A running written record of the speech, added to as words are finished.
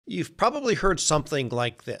You've probably heard something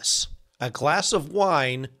like this. A glass of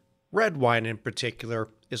wine, red wine in particular,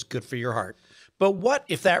 is good for your heart. But what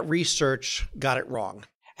if that research got it wrong?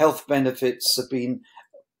 Health benefits have been,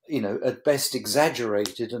 at best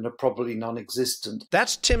exaggerated and are probably non-existent.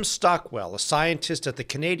 That's Tim Stockwell, a scientist at the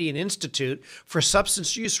Canadian Institute for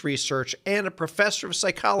Substance Use Research and a professor of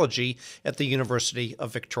psychology at the University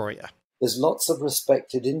of Victoria. There's lots of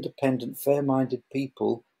respected, independent, fair-minded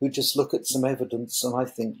people who just look at some evidence, and I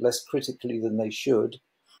think less critically than they should,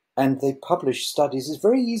 and they publish studies. It's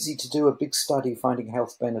very easy to do a big study finding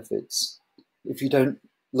health benefits if you don't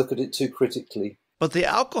look at it too critically. But the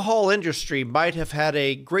alcohol industry might have had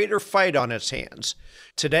a greater fight on its hands.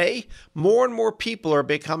 Today, more and more people are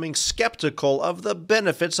becoming skeptical of the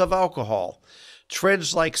benefits of alcohol.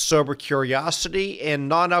 Trends like sober curiosity and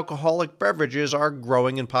non-alcoholic beverages are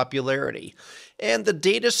growing in popularity. And the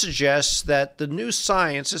data suggests that the new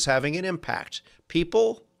science is having an impact.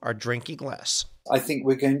 People are drinking less. I think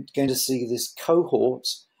we're going to see this cohort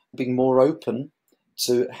being more open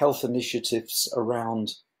to health initiatives around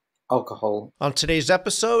alcohol. On today's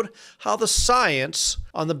episode, how the science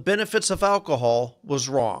on the benefits of alcohol was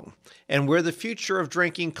wrong, and where the future of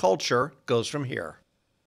drinking culture goes from here.